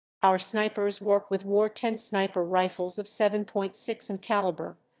Our snipers work with War 10 sniper rifles of 7.6 in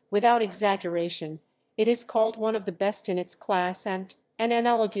caliber. Without exaggeration, it is called one of the best in its class and an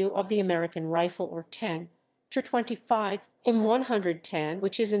analogue of the American rifle or 10-25 M110,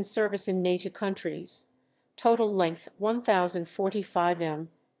 which is in service in NATO countries. Total length 1045 m,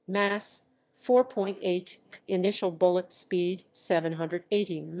 mass 4.8, initial bullet speed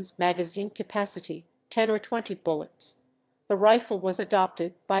 780 m, magazine capacity 10 or 20 bullets. The rifle was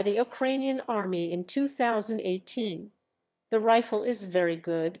adopted by the Ukrainian army in 2018. The rifle is very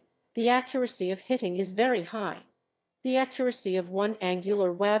good. The accuracy of hitting is very high. The accuracy of one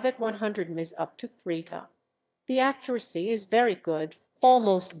angular WAV at 100 m is up to 3 ga. The accuracy is very good,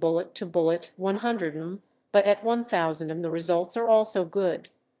 almost bullet to bullet 100 m, but at 1000 m the results are also good.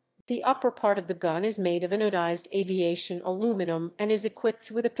 The upper part of the gun is made of anodized aviation aluminum and is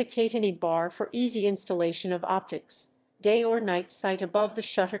equipped with a Picatinny bar for easy installation of optics, day or night sight above the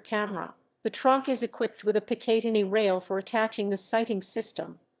shutter camera. The trunk is equipped with a Picatinny rail for attaching the sighting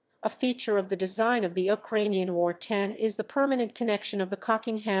system. A feature of the design of the Ukrainian War 10 is the permanent connection of the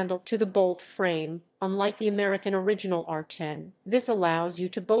cocking handle to the bolt frame, unlike the American original R10. This allows you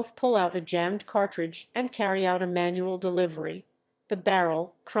to both pull out a jammed cartridge and carry out a manual delivery. The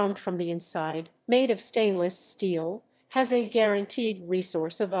barrel, chromed from the inside, made of stainless steel, has a guaranteed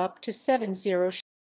resource of up to 70